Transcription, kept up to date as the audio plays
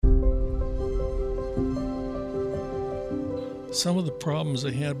some of the problems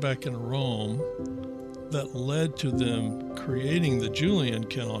they had back in Rome that led to them creating the Julian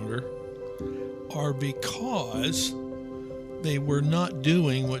calendar are because they were not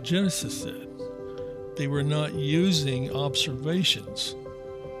doing what Genesis did. They were not using observations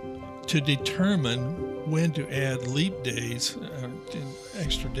to determine when to add leap days and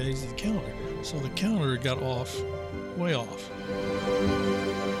extra days to the calendar. So the calendar got way off.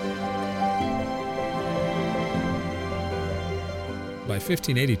 By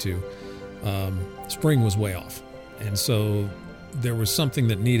 1582, spring was way off. And so there was something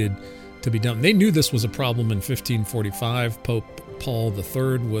that needed to be done. They knew this was a problem in 1545. Pope Paul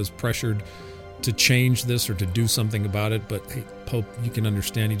III was pressured to change this or to do something about it. But hey, Pope, you can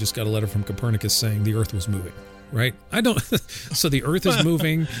understand, he just got a letter from Copernicus saying the earth was moving, right? So the earth is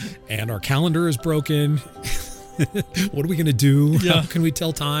moving and our calendar is broken. What are we going to do? Yeah. How can we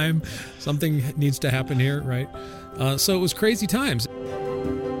tell time? Something needs to happen here, right? So it was crazy times.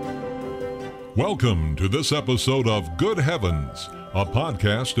 Welcome to this episode of Good Heavens, a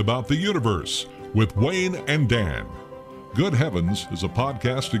podcast about the universe with Wayne and Dan. Good Heavens is a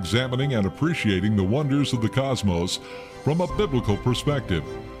podcast examining and appreciating the wonders of the cosmos from a biblical perspective,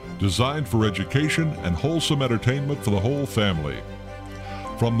 designed for education and wholesome entertainment for the whole family.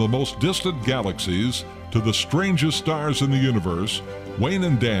 From the most distant galaxies to the strangest stars in the universe, Wayne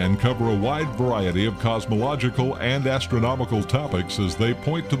and Dan cover a wide variety of cosmological and astronomical topics as they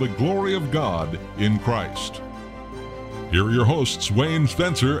point to the glory of God in Christ. Here are your hosts, Wayne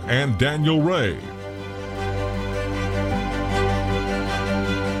Spencer and Daniel Ray.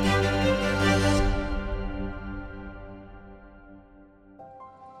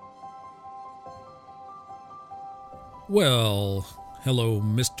 Well, hello,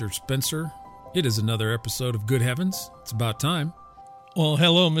 Mr. Spencer. It is another episode of Good Heavens. It's about time. Well,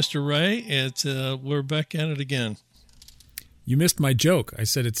 hello, Mr. Ray. We're back at it again. You missed my joke. I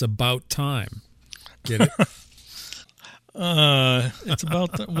said it's about time. Get it? It's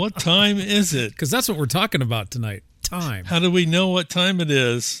about what time is it? Because that's what we're talking about tonight. Time. How do we know what time it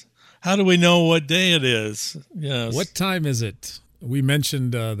is? How do we know what day it is? Yes. What time is it? We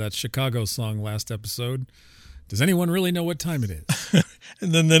mentioned that Chicago song last episode. Does anyone really know what time it is?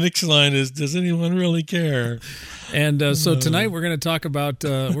 And then the next line is, does anyone really care? And so tonight we're going to talk about,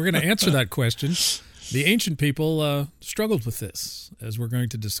 we're going to answer that question. The ancient people struggled with this, as we're going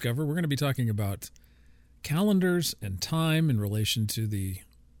to discover. We're going to be talking about calendars and time in relation to the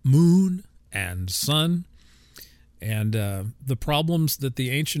moon and sun, and the problems that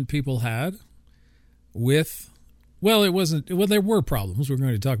the ancient people had with, well, there were problems. We're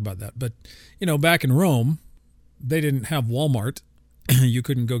going to talk about that. But, back in Rome, they didn't have Walmart. You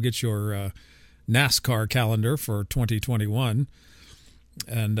couldn't go get your NASCAR calendar for 2021.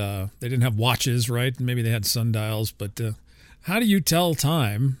 And they didn't have watches, right? Maybe they had sundials. But how do you tell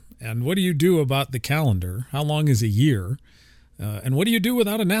time? And what do you do about the calendar? How long is a year? And what do you do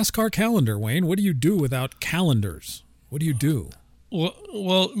without a NASCAR calendar, Wayne? What do you do without calendars? What do you do?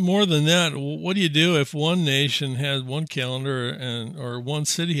 Well, more than that, what do you do if one nation had one calendar or one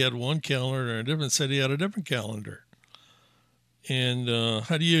city had one calendar and a different city had a different calendar? And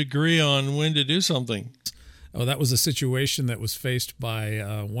how do you agree on when to do something? Oh, that was a situation that was faced by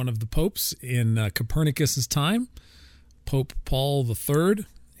one of the popes in Copernicus's time, Pope Paul III.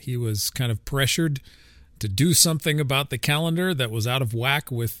 He was kind of pressured to do something about the calendar that was out of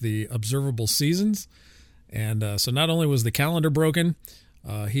whack with the observable seasons. And so not only was the calendar broken,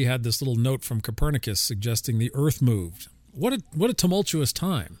 he had this little note from Copernicus suggesting the earth moved. What a tumultuous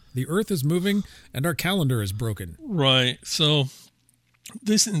time. The earth is moving and our calendar is broken. Right. So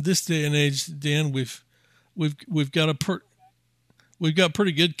in this day and age, Dan, we've got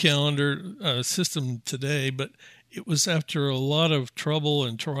pretty good calendar system today, but it was after a lot of trouble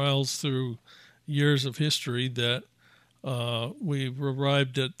and trials through years of history that we've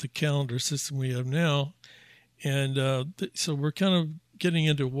arrived at the calendar system we have now. And so we're kind of getting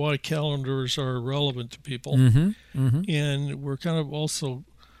into why calendars are relevant to people. And we're kind of also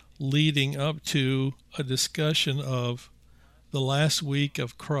leading up to a discussion of the last week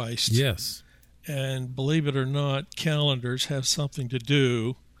of Christ. Yes. And believe it or not, calendars have something to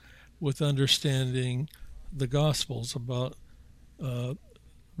do with understanding the Gospels about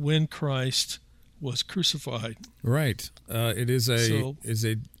when Christ was crucified. Right.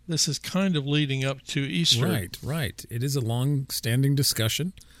 This is kind of leading up to Easter. Right. It is a long-standing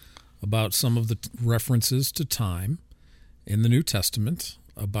discussion about some of the references to time in the New Testament,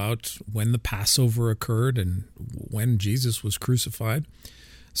 about when the Passover occurred and when Jesus was crucified.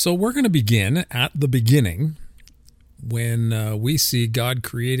 So we're going to begin at the beginning when we see God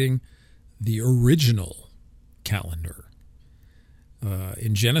creating the original calendar.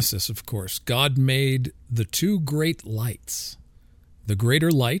 In Genesis, of course, God made the two great lights, the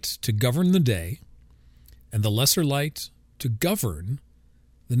greater light to govern the day, and the lesser light to govern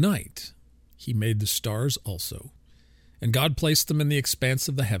the night. He made the stars also. And God placed them in the expanse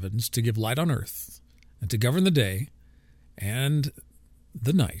of the heavens to give light on earth, and to govern the day and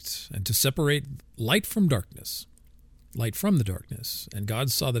the night, and to separate light from darkness, light from the darkness. And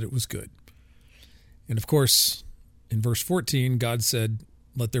God saw that it was good. And of course, in verse 14, God said,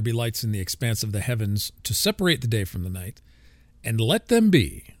 "Let there be lights in the expanse of the heavens to separate the day from the night, and let them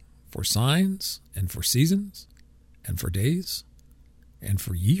be for signs and for seasons and for days and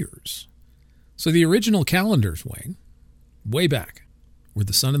for years." So the original calendars, Wayne, way back, were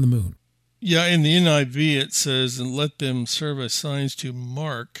the sun and the moon. Yeah, in the NIV it says, "And let them serve as signs to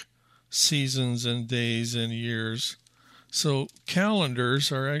mark seasons and days and years." So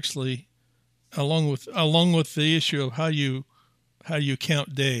calendars are actually, along with the issue of how you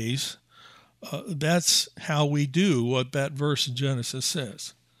count days, that's how we do what that verse in Genesis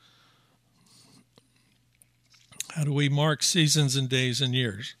says. How do we mark seasons and days and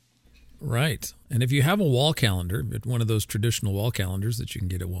years? Right. And if you have a wall calendar, one of those traditional wall calendars that you can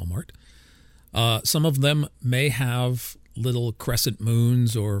get at Walmart, some of them may have little crescent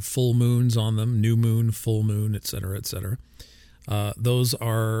moons or full moons on them, new moon, full moon, et cetera, et cetera. Those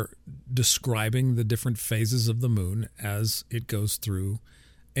are describing the different phases of the moon as it goes through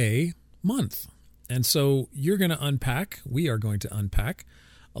a month. And so we are going to unpack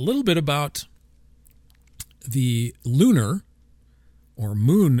a little bit about the lunar or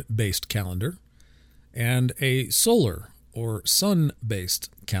moon-based calendar and a solar or sun-based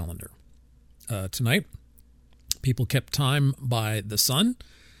calendar. Tonight, people kept time by the sun,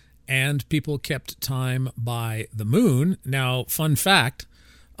 and people kept time by the moon. Now, fun fact,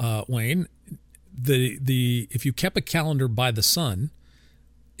 Wayne, if you kept a calendar by the sun,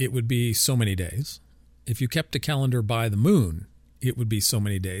 it would be so many days. If you kept a calendar by the moon, it would be so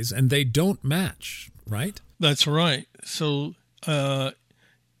many days, and they don't match, right? That's right. So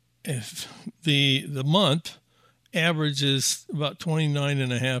if the month averages about 29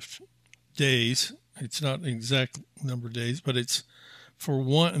 and a half days, it's not an exact number of days, but it's for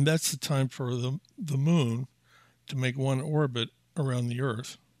one, and that's the time for the moon to make one orbit around the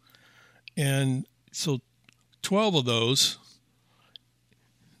earth. And so 12 of those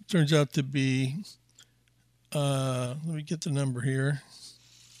turns out to be, let me get the number here,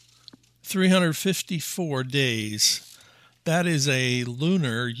 354 days. That is a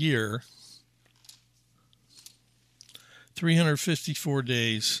lunar year. 354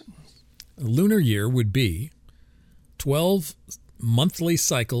 days. A lunar year would be 12 monthly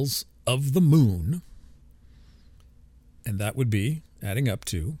cycles of the moon, and that would be adding up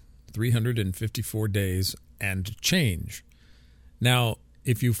to 354 days and change. Now,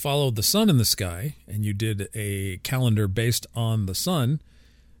 if you followed the sun in the sky and you did a calendar based on the sun,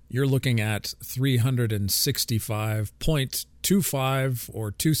 you're looking at 365.25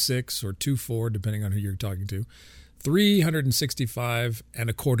 or 26 or 24, depending on who you're talking to, 365 and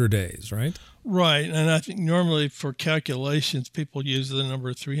a quarter days, right? Right. And I think normally for calculations, people use the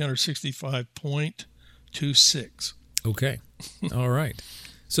number 365.26. Okay. All right.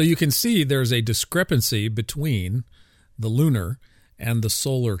 So you can see there's a discrepancy between the lunar and the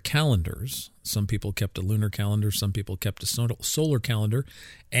solar calendars. Some people kept a lunar calendar, some people kept a solar calendar,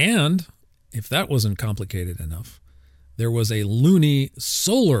 and if that wasn't complicated enough, there was a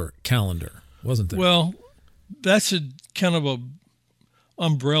luni-solar calendar, wasn't there? Well, that's a kind of a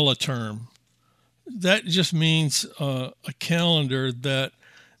umbrella term. That just means a calendar that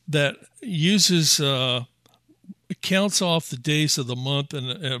uses counts off the days of the month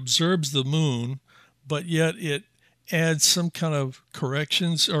and observes the moon, but yet it adds some kind of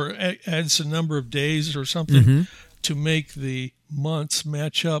corrections or adds a number of days or something to make the months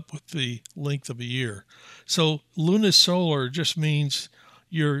match up with the length of a year. So lunisolar just means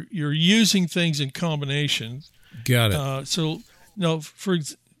you're using things in combination. Got it. So now,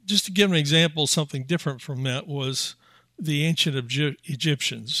 just to give an example, something different from that was the ancient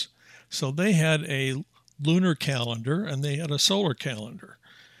Egyptians. So they had a lunar calendar and they had a solar calendar.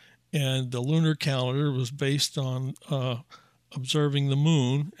 And the lunar calendar was based on observing the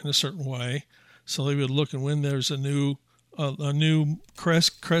moon in a certain way. So they would look, and when there's a new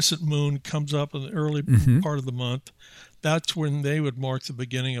crescent moon comes up in the early part of the month, that's when they would mark the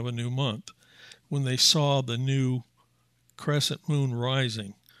beginning of a new month, when they saw the new crescent moon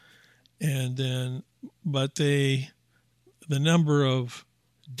rising. And then, but the number of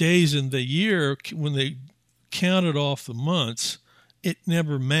days in the year, when they counted off the months, it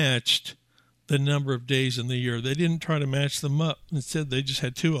never matched the number of days in the year. They didn't try to match them up. Instead, they just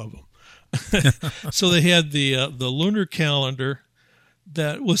had two of them. So they had the lunar calendar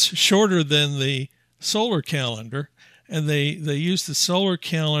that was shorter than the solar calendar, and they used the solar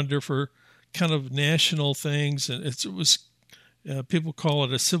calendar for kind of national things, and it was people call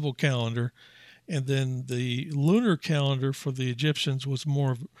it a civil calendar, and then the lunar calendar for the Egyptians was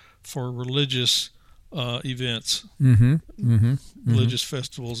more for religious events, religious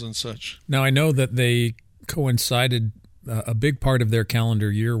festivals and such. Now, I know that they coincided. A big part of their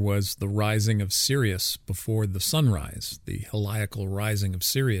calendar year was the rising of Sirius before the sunrise, the heliacal rising of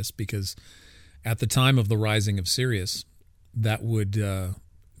Sirius, because at the time of the rising of Sirius, that would go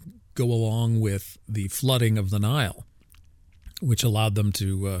along with the flooding of the Nile, which allowed them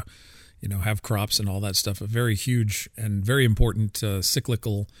to, have crops and all that stuff. A very huge and very important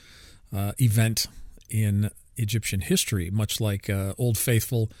cyclical event in Egyptian history, much like Old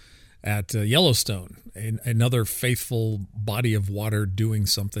Faithful at Yellowstone, another faithful body of water doing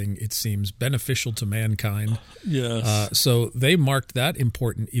something, it seems, beneficial to mankind. Yes. So they marked that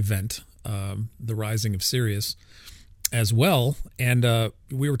important event, the rising of Sirius, as well. And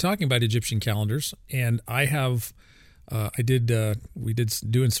we were talking about Egyptian calendars, and we did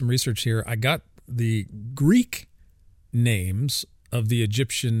doing some research here. I got the Greek names of the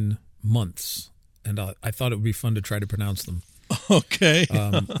Egyptian months, and I thought it would be fun to try to pronounce them. Okay.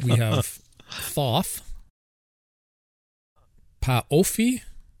 We have Thoth, Paofi,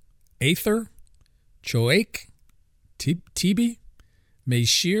 Aether, Choake, Tibi,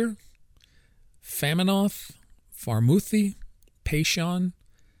 Meshir, Faminoth, Farmuthi, Pashon,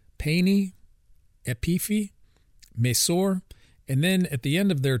 Pani, Epiphi, Mesor, and then at the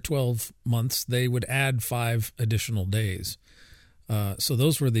end of their 12 months, they would add 5 additional days. So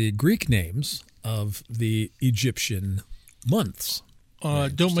those were the Greek names of the Egyptian months.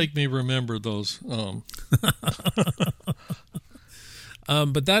 Don't make me remember those.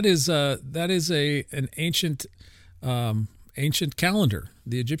 But that is an ancient calendar,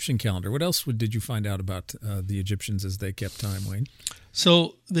 the Egyptian calendar. What else did you find out about the Egyptians as they kept time, Wayne?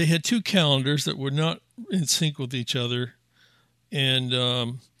 So they had 2 calendars that were not in sync with each other, and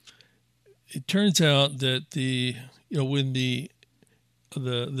it turns out that when the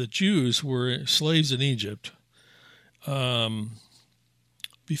Jews were slaves in Egypt,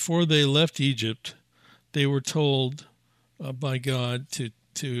 before they left Egypt, they were told by God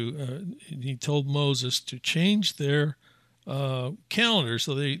he told Moses to change their calendar.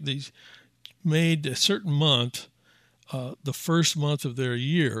 So they made a certain month, the first month of their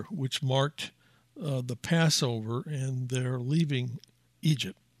year, which marked the Passover and their leaving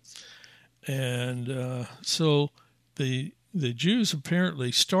Egypt. And so the Jews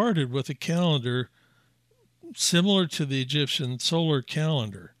apparently started with a calendar similar to the Egyptian solar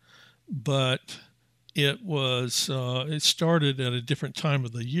calendar, but it started at a different time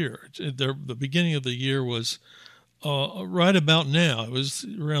of the year. The beginning of the year was right about now. It was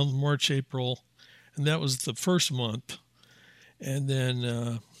around March, April, and that was the first month. And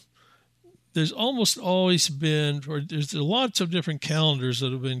then there's almost always been, there's lots of different calendars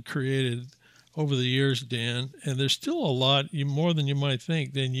that have been created over the years, Dan, and there's still a lot, more than you might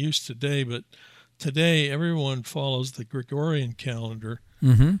think, than used today, but today, everyone follows the Gregorian calendar,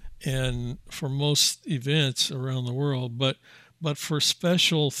 and for most events around the world. But for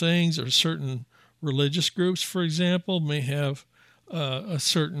special things, or certain religious groups, for example, may have a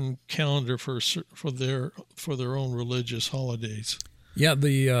certain calendar for their own religious holidays. Yeah,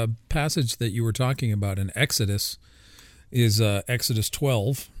 the passage that you were talking about in Exodus is Exodus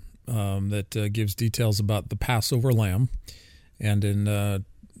 12, that gives details about the Passover lamb, and in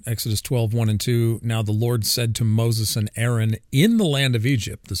Exodus 12, 1 and 2, now the Lord said to Moses and Aaron in the land of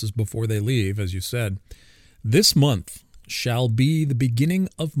Egypt, this is before they leave, as you said, this month shall be the beginning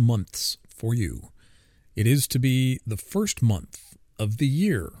of months for you. It is to be the first month of the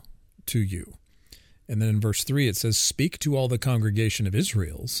year to you. And then in verse 3 it says, speak to all the congregation of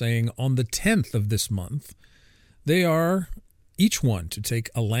Israel, saying, on the 10th of this month they are each one to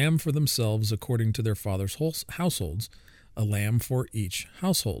take a lamb for themselves according to their father's households, a lamb for each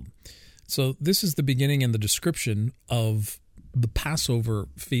household. So this is the beginning and the description of the Passover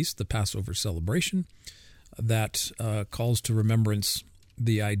feast, the Passover celebration, that calls to remembrance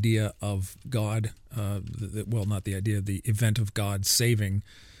the idea of God, the event of God saving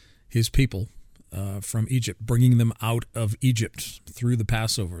his people from Egypt, bringing them out of Egypt through the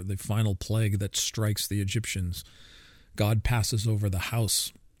Passover, the final plague that strikes the Egyptians. God passes over the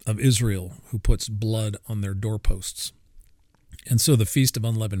house of Israel, who puts blood on their doorposts. And so the Feast of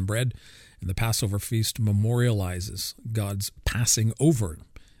Unleavened Bread and the Passover feast memorializes God's passing over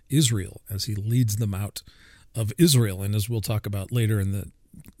Israel as he leads them out of Israel. And as we'll talk about later in the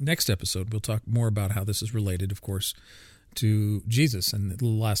next episode, we'll talk more about how this is related, of course, to Jesus and the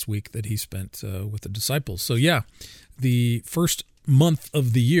last week that he spent with the disciples. So yeah, the first month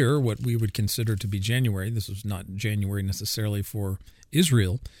of the year, what we would consider to be January, this was not January necessarily for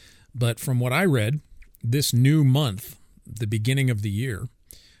Israel, but from what I read, this new month, the beginning of the year,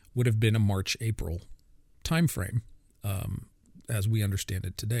 would have been a March-April time frame, as we understand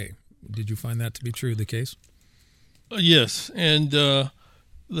it today. Did you find that to be true, the case? Yes, and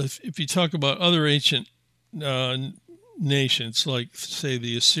if you talk about other ancient nations, like, say,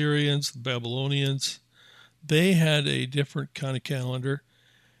 the Assyrians, the Babylonians, they had a different kind of calendar.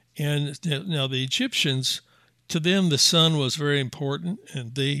 And now the Egyptians, to them, the sun was very important,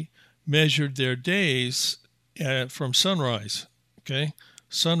 and they measured their days from sunrise. Okay,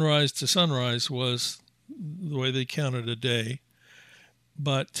 sunrise to sunrise was the way they counted a day.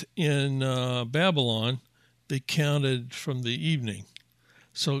 But in Babylon, they counted from the evening.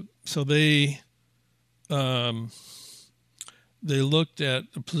 So they looked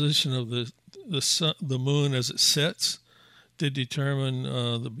at the position of the sun, the moon as it sets, to determine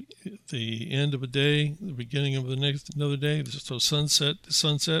the end of a day, the beginning of another day. So sunset to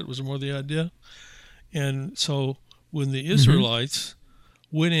sunset was more the idea. And so when the Israelites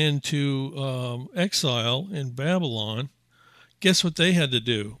went into exile in Babylon, guess what they had to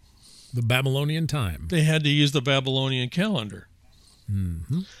do? The Babylonian time. They had to use the Babylonian calendar.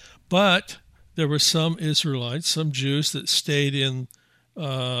 Mm-hmm. But there were some Israelites, some Jews that stayed in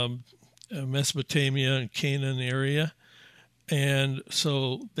Mesopotamia and Canaan area. And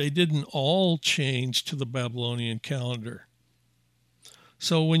so they didn't all change to the Babylonian calendar.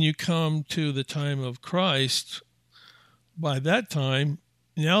 So when you come to the time of Christ, by that time,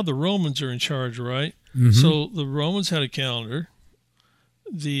 now the Romans are in charge, right? Mm-hmm. So the Romans had a calendar.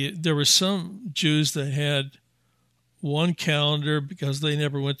 There were some Jews that had one calendar because they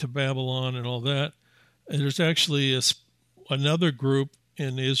never went to Babylon and all that. And there's actually another group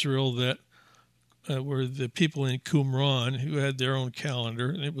in Israel that were the people in Qumran who had their own calendar,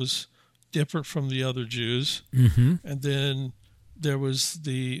 and it was different from the other Jews. Mm-hmm. And then there was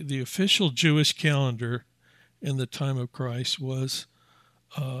the official Jewish calendar in the time of Christ was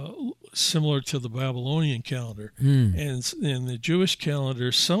similar to the Babylonian calendar. And in the Jewish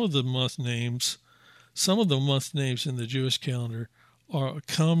calendar, some of the month names in the Jewish calendar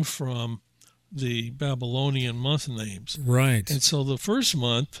come from the Babylonian month names. Right. And so the first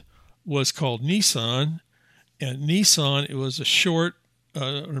month was called Nisan, and Nisan, it was a short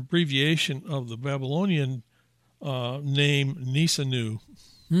an abbreviation of the Babylonian name Nisanu.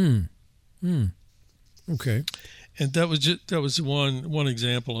 Okay. And that was one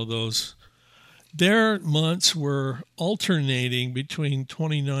example of those. Their months were alternating between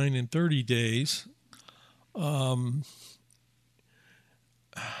 29 and 30 days. I'm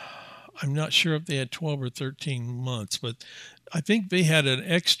not sure if they had 12 or 13 months, but I think they had an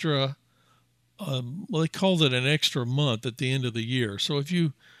extra, they called it an extra month at the end of the year. So if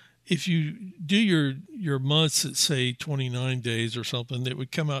you do your months at, say, 29 days or something, it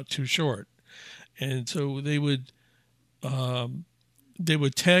would come out too short. And so they would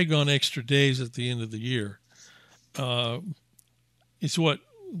tag on extra days at the end of the year. It's what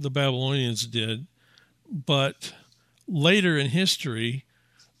the Babylonians did. But later in history,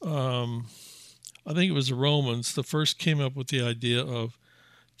 I think it was the Romans that first came up with the idea of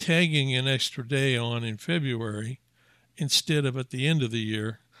tagging an extra day on in February instead of at the end of the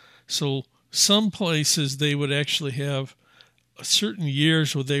year. So some places they would actually have certain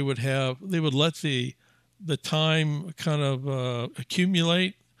years where they would let the time kind of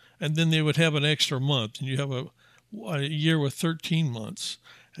accumulate, and then they would have an extra month, and you have a year with 13 months,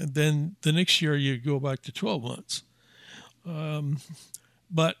 and then the next year you go back to 12 months.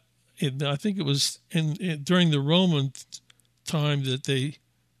 But I think it was during the Roman time that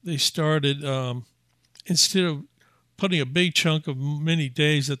they started, instead of putting a big chunk of many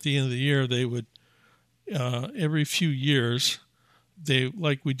days at the end of the year, they would every few years,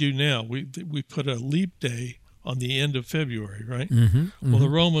 like we do now, we put a leap day on the end of February, right? Mm-hmm. Well, the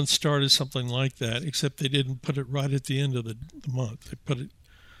Romans started something like that, except they didn't put it right at the end of the month. They put it,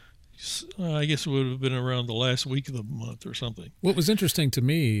 I guess it would have been around the last week of the month or something. What was interesting to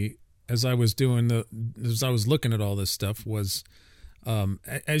me as I was looking at all this stuff was,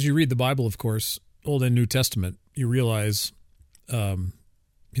 as you read the Bible, of course, Old and New Testament, you realize,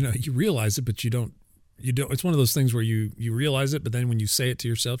 you realize it, but you don't. It's one of those things where you realize it, but then when you say it to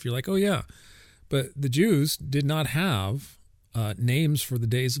yourself, you're like, oh yeah. But the Jews did not have names for the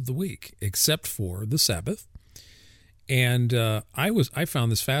days of the week except for the Sabbath And I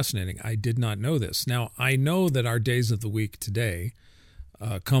found this fascinating. I did not know this. Now, I know that our days of the week today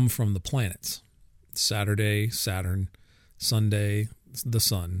come from the planets. Saturday, Saturn. Sunday, the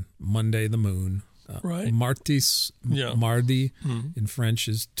sun. Monday, the moon. Right. Martis, Mardi in French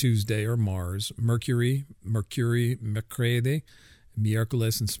is Tuesday or Mars. Mercury, Mercredi.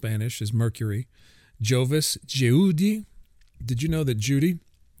 Miércoles in Spanish is Mercury. Jovis, Jeudi. Did you know that Judy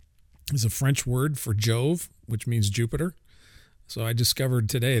is a French word for Jove, which means Jupiter? So I discovered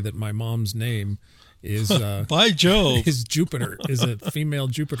today that my mom's name is by Jove is Jupiter, is a female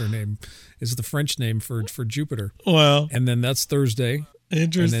Jupiter name, is the French name for Jupiter. Wow. And then that's Thursday.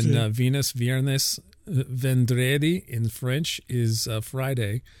 Interesting. And then Venus, Viernes, Vendredi in French is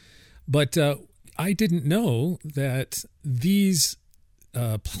Friday. But I didn't know that these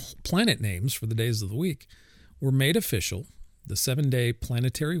planet names for the days of the week were made official. The 7-day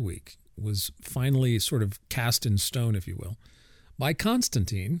planetary week was finally sort of cast in stone, if you will, by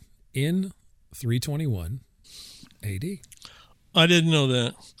Constantine in 321 AD. I didn't know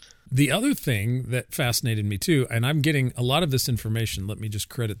that. The other thing that fascinated me too, and I'm getting a lot of this information, let me just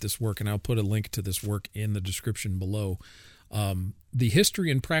credit this work, and I'll put a link to this work in the description below. The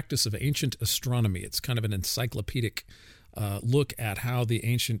History and Practice of Ancient Astronomy. It's kind of an encyclopedic look at how the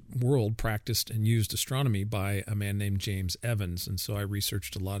ancient world practiced and used astronomy by a man named James Evans. And so I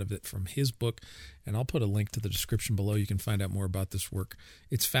researched a lot of it from his book, and I'll put a link to the description below. You can find out more about this work.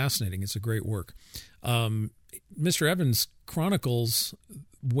 It's fascinating. It's a great work. Mr. Evans chronicles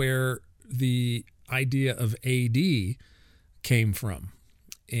where the idea of AD came from.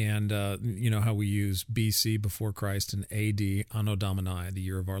 And you know how we use BC, before Christ, and AD, Anno Domini, the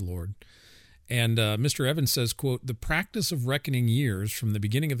year of our Lord. And Mr. Evans says, quote, "The practice of reckoning years from the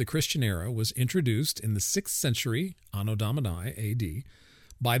beginning of the Christian era was introduced in the 6th century, Anno Domini, AD,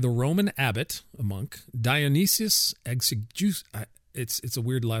 by the Roman abbot, a monk, Dionysius Exiguus." It's a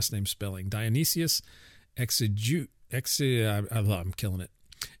weird last name spelling. Dionysius Exiguus. I'm killing it.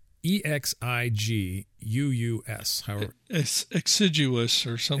 Exiguus. However,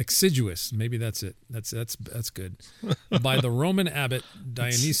 Exiguus or something. Exiguus. Maybe that's it. That's good. By the Roman abbot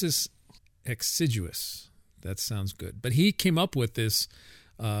Dionysius Exiguus. That sounds good. But he came up with this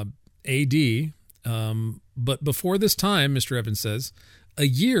AD. But before this time, Mr. Evans says, a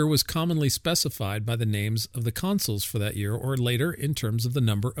year was commonly specified by the names of the consuls for that year, or later in terms of the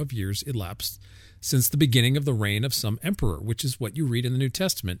number of years elapsed since the beginning of the reign of some emperor, which is what you read in the New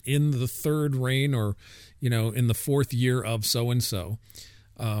Testament. In the 3rd reign, or, in the 4th year of so-and-so.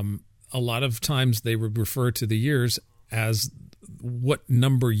 A lot of times they would refer to the years as what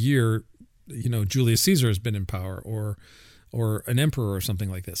number year, Julius Caesar has been in power, or an emperor or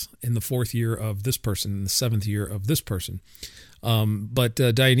something like this, in the 4th year of this person, in the 7th year of this person. But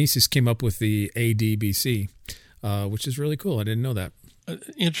Dionysius came up with the AD BC, which is really cool. I didn't know that.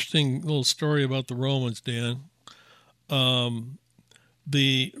 Interesting little story about the Romans, Dan.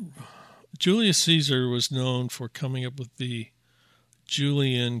 The Julius Caesar was known for coming up with the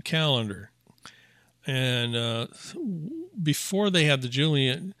Julian calendar, and before the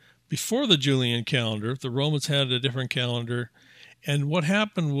Julian calendar, the Romans had a different calendar, and what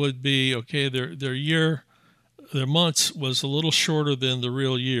happened would be, okay, their months was a little shorter than the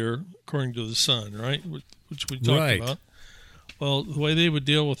real year, according to the sun, right? Which we talked about. Well, the way they would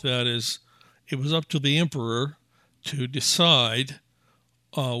deal with that is it was up to the emperor to decide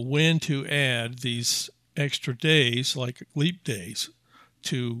when to add these extra days, like leap days,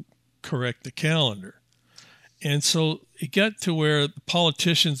 to correct the calendar. And so it got to where the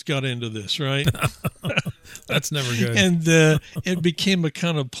politicians got into this, right? That's never good. And it became a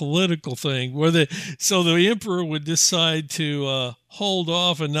kind of political thing so the emperor would decide to hold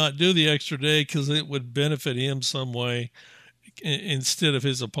off and not do the extra day because it would benefit him some way instead of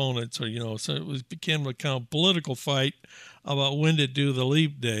his opponents, so it became a kind of political fight about when to do the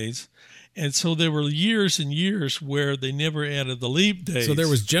leap days. And so there were years and years where they never added the leap days. So there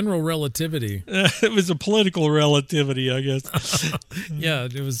was general relativity. It was a political relativity, I guess. Yeah,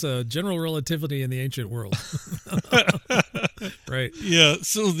 it was general relativity in the ancient world. Right. Yeah.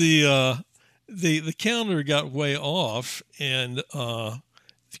 So the calendar got way off, and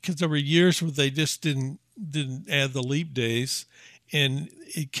because there were years where they just didn't add the leap days, and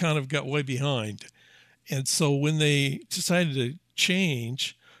it kind of got way behind. And so when they decided to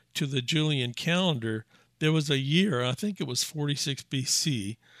change to the Julian calendar, there was a year, I think it was 46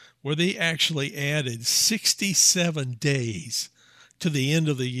 BC, where they actually added 67 days to the end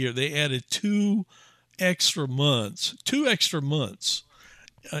of the year. They added two extra months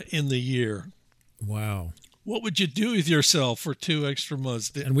in the year. Wow. what would you do with yourself for 2 extra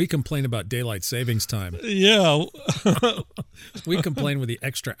months? And we complain about daylight savings time. Yeah. We complain with the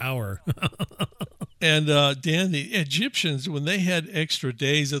extra hour. And Dan, the Egyptians, when they had extra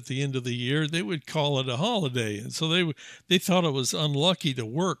days at the end of the year, they would call it a holiday, and so they thought it was unlucky to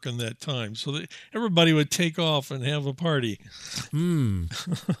work in that time. So everybody would take off and have a party.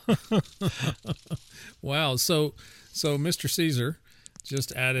 Wow. So Mr. Caesar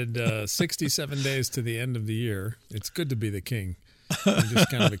just added 67 days to the end of the year. It's good to be the king. You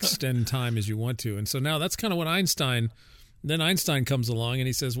just kind of extend time as you want to. And so now that's kind of what Einstein comes along and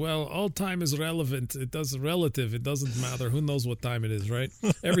he says, well, all time is relevant. It does relative. It doesn't matter. Who knows what time it is, right?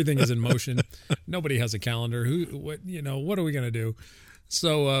 Everything is in motion. Nobody has a calendar. What are we going to do?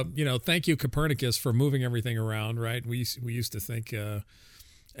 So, thank you, Copernicus, for moving everything around, right? We used to think,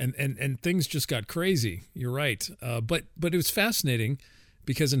 and things just got crazy. You're right. But it was fascinating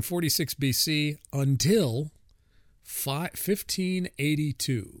because in 46 BC until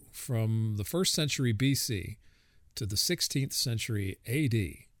 1582, from the 1st century BC to the 16th century AD,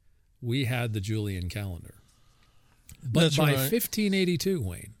 we had the Julian calendar. But That's by right. 1582,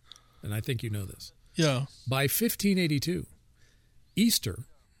 Wayne, and I think you know this, Yeah. by 1582, Easter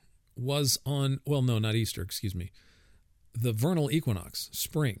was on, well, no, not Easter, excuse me. The vernal equinox,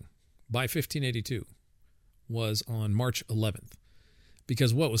 spring, by 1582, was on March 11th.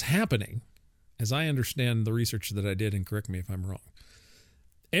 Because what was happening, as I understand the research that I did, and correct me if I'm wrong,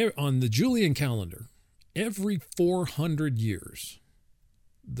 on the Julian calendar, every 400 years,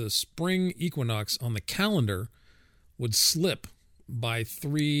 the spring equinox on the calendar would slip by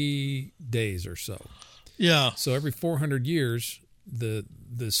 3 days or so. Yeah. So every 400 years, the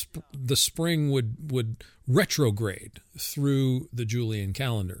spring would retrograde through the Julian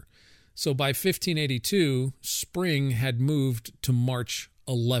calendar. So by 1582, spring had moved to March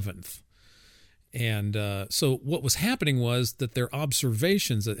 11th. And so what was happening was that their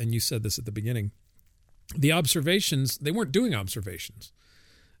observations, and you said this at the beginning, the observations, they weren't doing observations.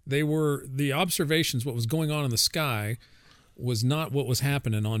 The observations, what was going on in the sky was not what was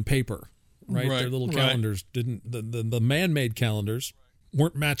happening on paper, right? Their little calendars didn't, the man-made calendars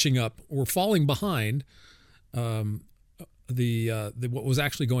weren't matching up, were falling behind what was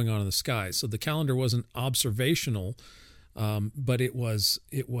actually going on in the sky. So the calendar wasn't observational, but it was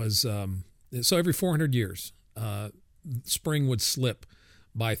so every 400 years, spring would slip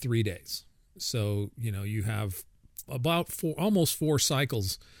by 3 days. So, you have about almost 4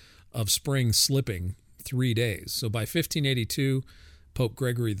 cycles of spring slipping 3 days. So by 1582, Pope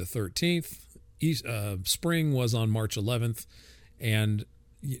Gregory XIII, spring was on March 11th. And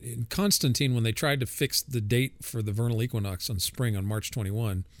in Constantine, when they tried to fix the date for the vernal equinox on spring on March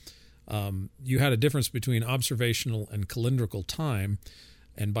 21, you had a difference between observational and calendrical time.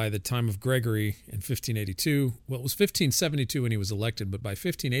 And by the time of Gregory in 1582, well, it was 1572 when he was elected, but by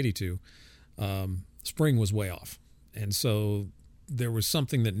 1582, spring was way off. And so there was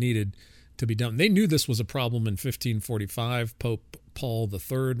something that needed to be done. They knew this was a problem in 1545. Pope Paul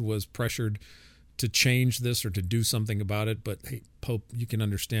III was pressured to change this or to do something about it. But hey, Pope, you can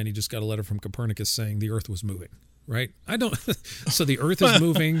understand, he just got a letter from Copernicus saying the earth was moving, right? So the earth is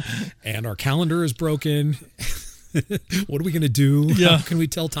moving and our calendar is broken. What are we going to do? Yeah. How can we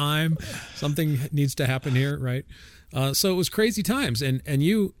tell time? Something needs to happen here, right? So it was crazy times. And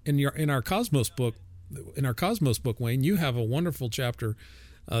you, in our Cosmos book, Wayne, you have a wonderful chapter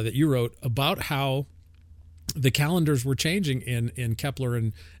that you wrote about how the calendars were changing in Kepler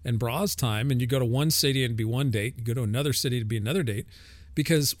and Brahe's time. And you go to one city and it'd be one date. You go to another city to be another date.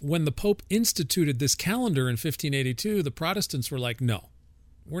 Because when the Pope instituted this calendar in 1582, the Protestants were like, no,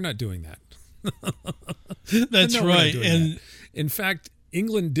 we're not doing that. That's No, right. And that. In fact,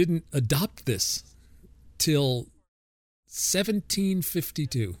 England didn't adopt this till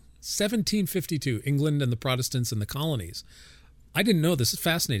 1752. 1752, England and the Protestants and the colonies. I didn't know this. It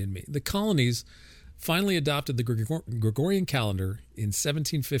fascinated me. The colonies finally adopted the Gregorian calendar in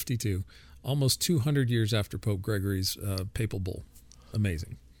 1752, almost 200 years after Pope Gregory's papal bull.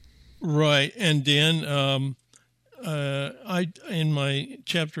 Amazing. Right. And Dan, I in my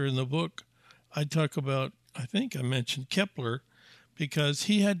chapter in the book, I talk about, I think I mentioned Kepler, because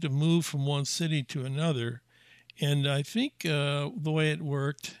he had to move from one city to another. And I think the way it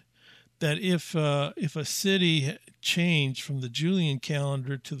worked, that if a city changed from the Julian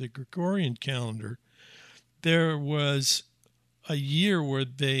calendar to the Gregorian calendar, there was a year where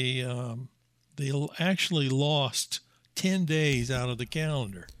they actually lost 10 days out of the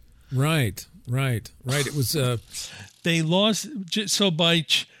calendar. Right. It was they lost, so by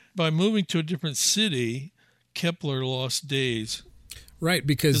moving to a different city, Kepler lost days. Right,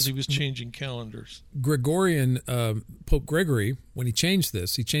 because he was changing calendars. Gregorian, Pope Gregory, when he changed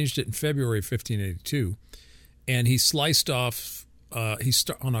this, he changed it in February of 1582, and he sliced off,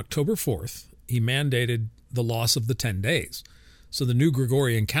 on October 4th, he mandated the loss of the 10 days. So the new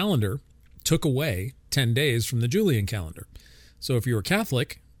Gregorian calendar took away 10 days from the Julian calendar. So if you were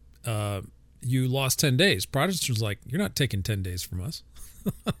Catholic, you lost 10 days. Protestants were like, you're not taking 10 days from us.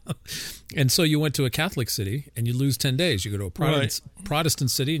 And so you went to a Catholic city and you lose 10 days. You go to a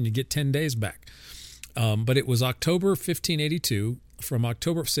Protestant city and you get 10 days back. But it was October 1582. From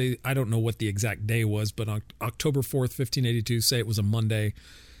October, say, I don't know what the exact day was, but on October 4th, 1582, say it was a Monday.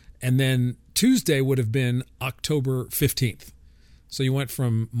 And then Tuesday would have been October 15th. So you went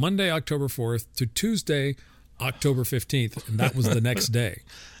from Monday, October 4th to Tuesday, October 15th, and that was the next day.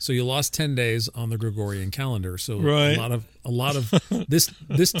 So you lost 10 days on the Gregorian calendar. So a lot of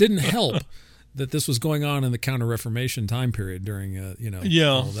this didn't help that this was going on in the Counter-Reformation time period during all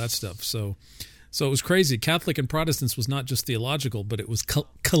of that stuff. So it was crazy. Catholic and Protestants was not just theological, but it was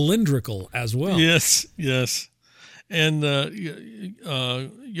calendrical as well. Yes. And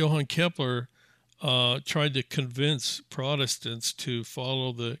Johann Kepler tried to convince Protestants to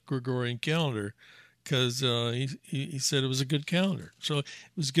follow the Gregorian calendar because he said it was a good calendar. So it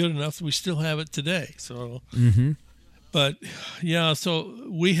was good enough that we still have it today. So, But yeah, so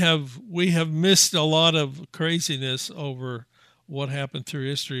we have missed a lot of craziness over what happened through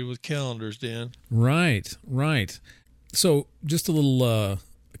history with calendars, Dan. Right. So just a little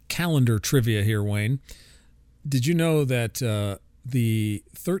calendar trivia here, Wayne. Did you know that the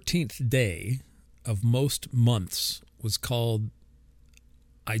 13th day of most months was called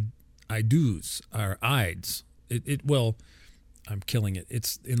Idus or Ides? Well, I'm killing it.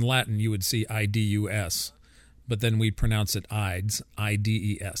 It's in Latin. You would see Idus, but then we'd pronounce it Ides,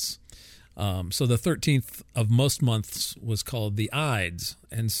 Ides. So the 13th of most months was called the Ides,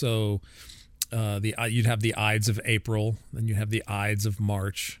 and so you'd have the Ides of April, then you have the Ides of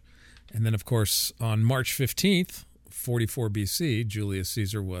March, and then of course on March 15th, 44 BC, Julius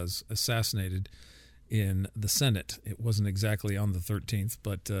Caesar was assassinated in the Senate. It wasn't exactly on the 13th,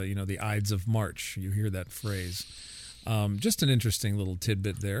 but the Ides of March. You hear that phrase. Just an interesting little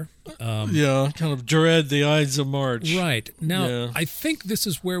tidbit there. Kind of dread the Ides of March. Right. Now, I think this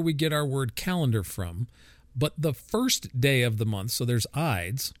is where we get our word calendar from, but the first day of the month, so there's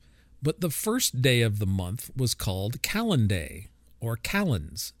Ides, but the first day of the month was called Calenday, or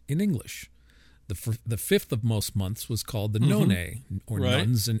Calends in English. The fifth of most months was called the Nonae, or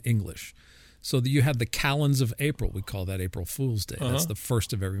nuns in English. So you had the Calends of April. We call that April Fool's Day. That's the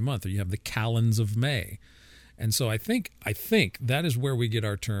first of every month. Or you have the Calends of May. And so I think that is where we get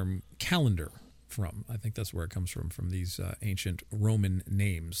our term calendar from. I think that's where it comes from these ancient Roman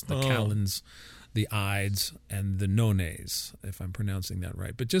names, the Calends, the Ides, and the Nones, if I'm pronouncing that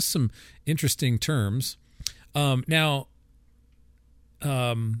right. But just some interesting terms. That's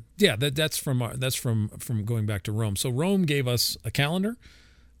from going back to Rome. So Rome gave us a calendar,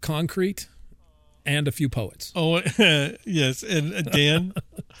 concrete, and a few poets. Oh, yes. And Dan,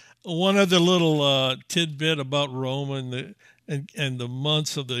 one other little tidbit about Rome and the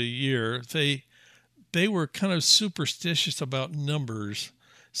months of the year. They were kind of superstitious about numbers,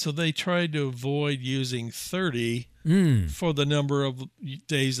 so they tried to avoid using 30 for the number of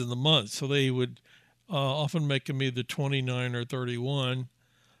days in the month. So they would often make them either 29 or 31,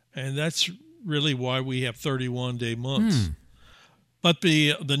 and that's really why we have 31-day months. But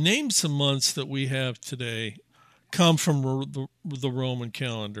the names of months that we have today come from the Roman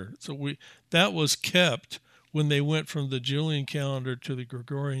calendar. So that was kept when they went from the Julian calendar to the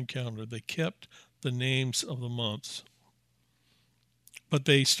Gregorian calendar. They kept the names of the months. But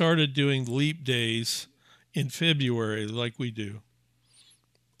they started doing leap days in February like we do.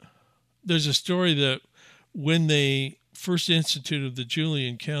 There's a story that when they first instituted the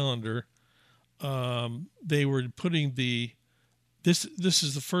Julian calendar, they were putting this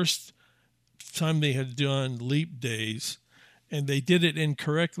is the first time they had done leap days, and they did it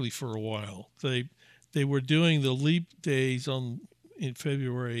incorrectly for a while. They were doing the leap days in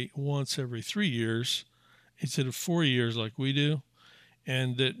February once every 3 years instead of 4 years like we do,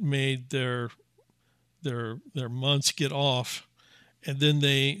 and it made their months get off. And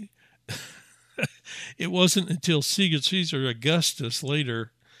then it wasn't until Caesar Augustus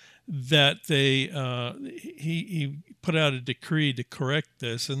later that he put out a decree to correct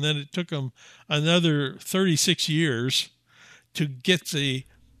this, and then it took him another 36 years to get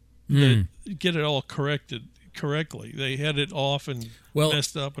get it all corrected correctly. They had it off and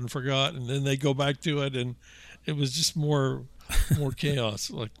messed up and forgot, and then they go back to it, and it was just more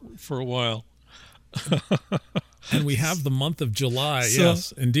chaos like for a while. And we have the month of July. So-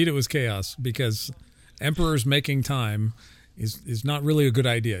 Yes, indeed it was chaos, because emperors making time is not really a good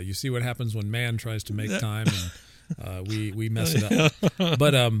idea. You see what happens when man tries to make time, and we mess it up.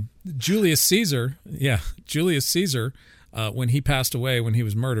 But Julius Caesar, when he passed away, when he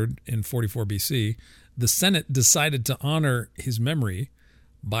was murdered in 44 BC, the Senate decided to honor his memory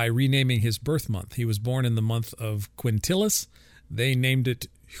by renaming his birth month. He was born in the month of Quintilis. They named it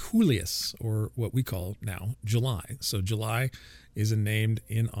Julius, or what we call now July. So July is named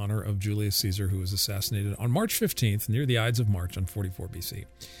in honor of Julius Caesar, who was assassinated on March 15th, near the Ides of March on 44 BC.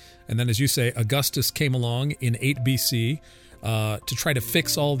 And then, as you say, Augustus came along in 8 BC to try to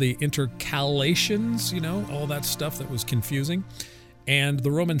fix all the intercalations, all that stuff that was confusing. And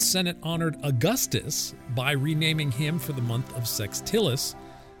the Roman Senate honored Augustus by renaming him for the month of Sextilis,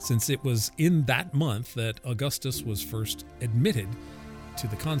 since it was in that month that Augustus was first admitted to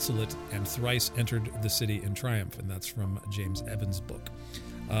the consulate and thrice entered the city in triumph. And that's from James Evans' book.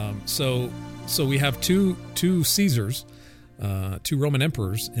 So we have two Caesars, two Roman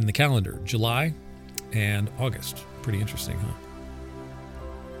emperors in the calendar, July and August. Pretty interesting, huh?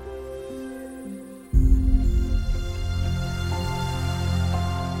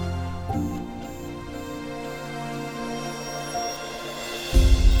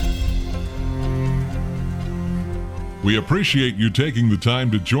 We appreciate you taking the time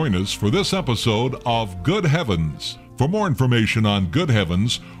to join us for this episode of Good Heavens. For more information on Good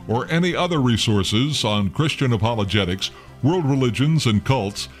Heavens or any other resources on Christian apologetics, world religions, and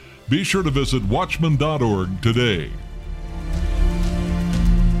cults, be sure to visit watchman.org today.